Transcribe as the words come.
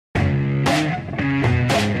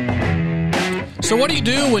So what do you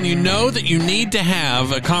do when you know that you need to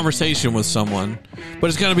have a conversation with someone, but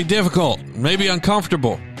it's going to be difficult, maybe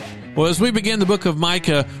uncomfortable? Well, as we begin the book of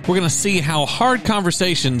Micah, we're going to see how hard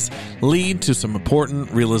conversations lead to some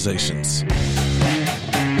important realizations. I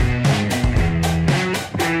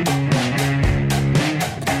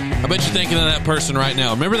bet you're thinking of that person right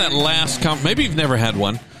now. Remember that last maybe you've never had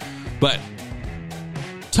one, but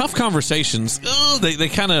tough conversations, they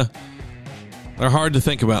kind of, they're hard to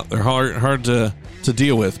think about. They're hard to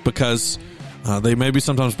deal with because they maybe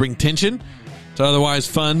sometimes bring tension to otherwise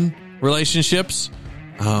fun relationships.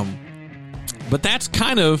 But that's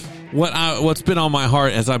kind of what's been on my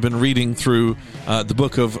heart as I've been reading through the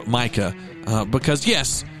book of Micah. Because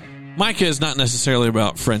yes, Micah is not necessarily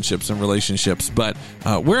about friendships and relationships, but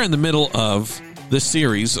we're in the middle of this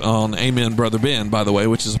series on Amen, Brother Ben, by the way,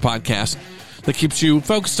 which is a podcast that keeps you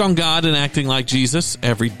focused on God and acting like Jesus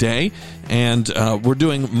every day. And we're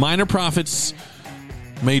doing Minor Prophets,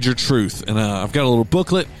 Major Truth. And I've got a little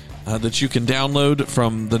booklet that you can download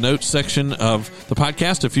from the notes section of the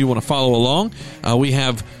podcast if you want to follow along. We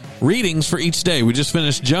have readings for each day. We just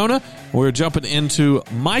finished Jonah. We're jumping into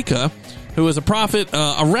Micah, who is a prophet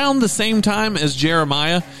around the same time as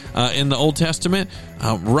Jeremiah in the Old Testament,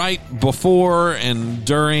 right before and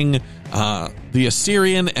during the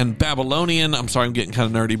Assyrian and Babylonian. I'm sorry, I'm getting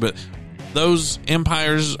kind of nerdy, but those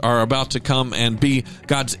empires are about to come and be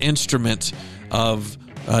God's instrument of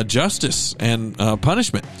justice and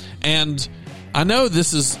punishment. And I know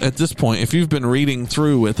this is, at this point, if you've been reading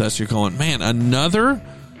through with us, you're going, man, another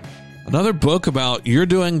book about you're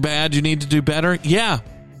doing bad, you need to do better. Yeah,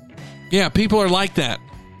 people are like that.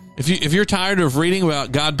 If you're tired of reading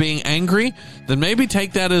about God being angry, then maybe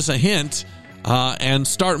take that as a hint and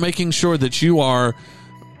start making sure that you are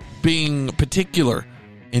being particular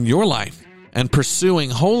in your life and pursuing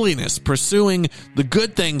holiness, pursuing the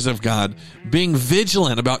good things of God, being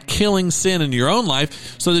vigilant about killing sin in your own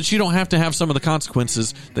life so that you don't have to have some of the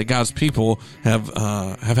consequences that God's people have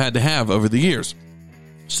had to have over the years.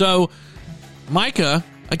 So Micah,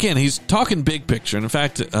 again, he's talking big picture. And in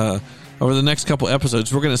fact, over the next couple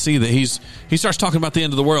episodes, we're going to see that he starts talking about the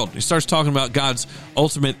end of the world. He starts talking about God's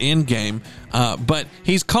ultimate end game. But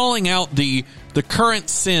he's calling out the current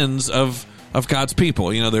sins of God's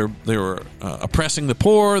people. You know, they were oppressing the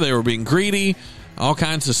poor. They were being greedy, all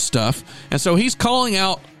kinds of stuff. And so he's calling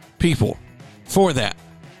out people for that,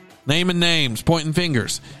 naming names, pointing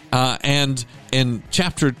fingers. And in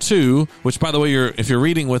chapter 2, which, by the way, if you're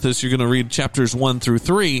reading with us, you're going to read chapters 1 through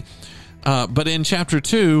 3. But in chapter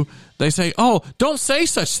 2, they say, "Oh, don't say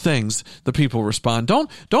such things." The people respond,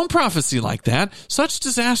 "Don't prophesy like that. Such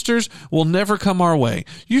disasters will never come our way.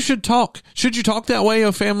 Should you talk that way,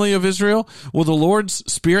 O family of Israel? Will the Lord's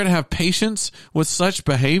Spirit have patience with such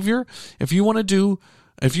behavior? If you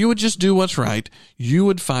would just do what's right, you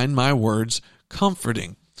would find my words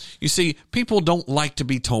comforting." You see, people don't like to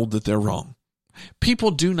be told that they're wrong. People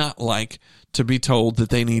do not like to be told that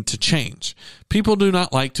they need to change. People do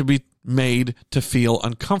not like to be made to feel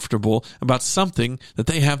uncomfortable about something that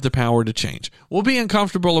they have the power to change. We'll be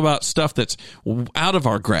uncomfortable about stuff that's out of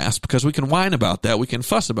our grasp because we can whine about that, we can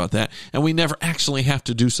fuss about that, and we never actually have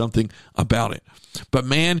to do something about it. But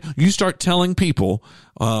man, you start telling people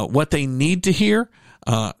what they need to hear,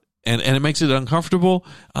 and it makes it uncomfortable,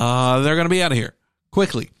 they're going to be out of here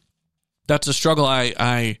quickly. That's a struggle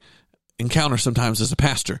I encounter sometimes as a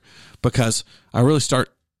pastor because I really start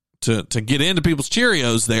to get into people's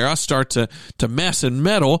Cheerios there. I start to mess and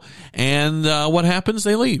meddle, and what happens?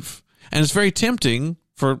 They leave. And it's very tempting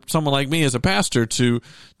for someone like me as a pastor to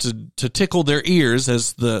tickle their ears,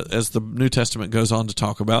 as the New Testament goes on to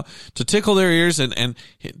talk about, to tickle their ears and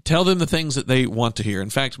tell them the things that they want to hear.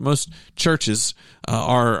 In fact, most churches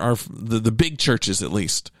are the big churches, at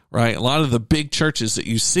least, right? A lot of the big churches that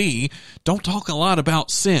you see don't talk a lot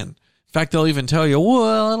about sin. In fact, they'll even tell you,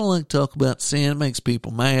 well, I don't like to talk about sin. It makes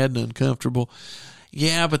people mad and uncomfortable.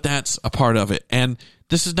 Yeah, but that's a part of it. And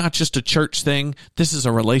this is not just a church thing. This is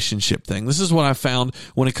a relationship thing. This is what I found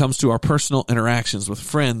when it comes to our personal interactions with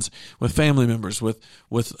friends, with family members, with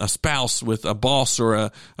a spouse, with a boss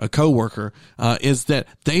or a coworker, is that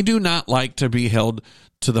they do not like to be held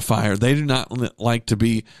to the fire. They do not like to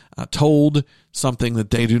be told something that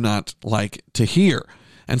they do not like to hear.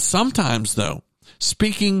 And sometimes, though,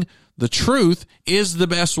 speaking the truth is the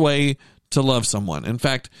best way to love someone. In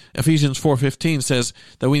fact, Ephesians 4:15 says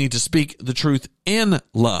that we need to speak the truth in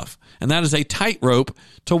love. And that is a tightrope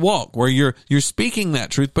to walk, where you're speaking that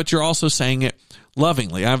truth, but you're also saying it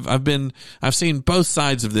lovingly. I've seen both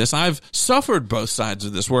sides of this. I've suffered both sides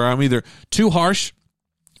of this, where I'm either too harsh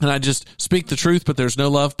and I just speak the truth, but there's no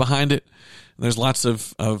love behind it. There's lots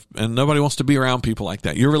of and nobody wants to be around people like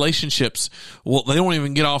that. Your relationships, well, they don't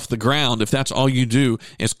even get off the ground if that's all you do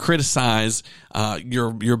is criticize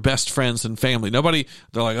your best friends and family. They're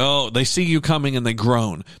like, oh, they see you coming and they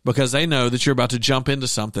groan because they know that you're about to jump into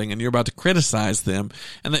something and you're about to criticize them.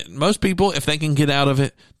 And that most people, if they can get out of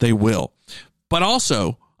it, they will. But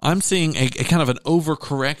also, I'm seeing a kind of an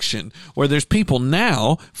overcorrection where there's people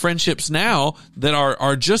now, friendships now, that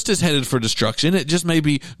are just as headed for destruction. It just may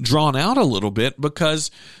be drawn out a little bit because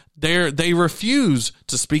they refuse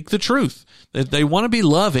to speak the truth. They want to be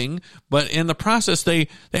loving, but in the process, they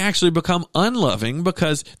actually become unloving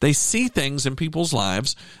because they see things in people's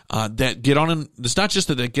lives that get on. It's not just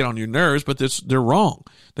that they get on your nerves, but they're wrong.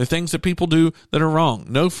 They're things that people do that are wrong.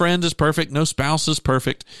 No friend is perfect. No spouse is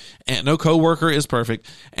perfect. And no coworker is perfect.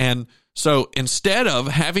 And so instead of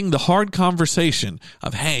having the hard conversation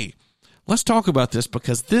of, hey, let's talk about this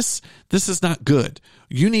because this is not good.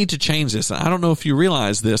 You need to change this. And I don't know if you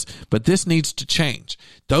realize this, but this needs to change.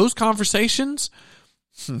 Those conversations,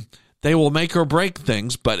 they will make or break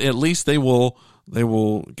things, but at least they will,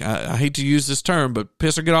 I hate to use this term, but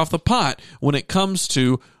piss or get off the pot when it comes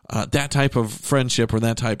to that type of friendship or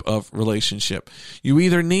that type of relationship. You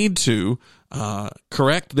either need to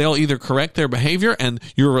they'll either correct their behavior and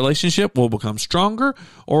your relationship will become stronger,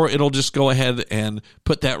 or it'll just go ahead and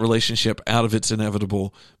put that relationship out of its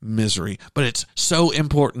inevitable misery. But it's so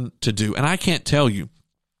important to do. And I can't tell you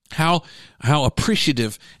how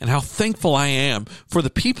appreciative and how thankful I am for the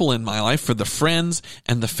people in my life, for the friends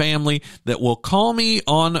and the family that will call me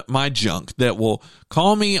on my junk, that will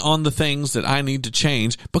call me on the things that I need to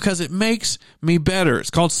change because it makes me better. It's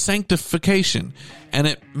called sanctification, and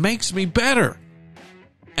it makes me better.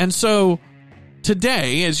 And so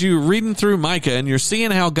today, as you're reading through Micah and you're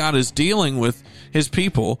seeing how God is dealing with his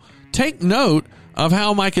people, take note of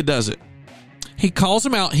how Micah does it. He calls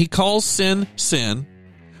them out. He calls sin, sin.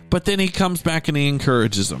 But then he comes back and he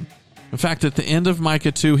encourages them. In fact, at the end of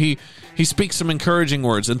Micah 2, he speaks some encouraging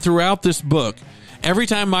words. And throughout this book, every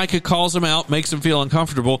time Micah calls him out, makes him feel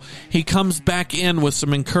uncomfortable, he comes back in with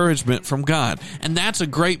some encouragement from God. And that's a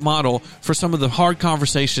great model for some of the hard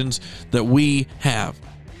conversations that we have.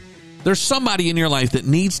 There's somebody in your life that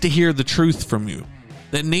needs to hear the truth from you,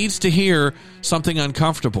 that needs to hear something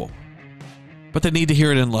uncomfortable, but they need to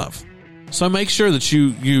hear it in love. So make sure that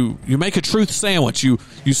you make a truth sandwich. You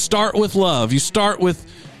start with love. You start with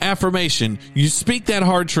affirmation. You speak that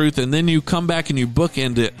hard truth, and then you come back and you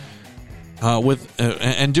bookend it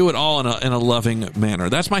and do it all in a loving manner.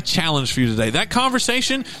 That's my challenge for you today. That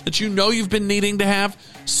conversation that you know you've been needing to have,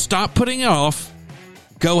 stop putting it off.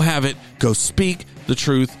 Go have it. Go speak the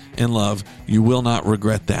truth in love. You will not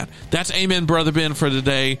regret that. That's Amen, Brother Ben, for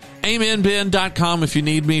today. AmenBen.com if you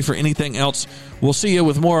need me for anything else. We'll see you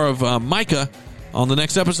with more of Micah on the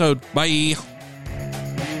next episode. Bye.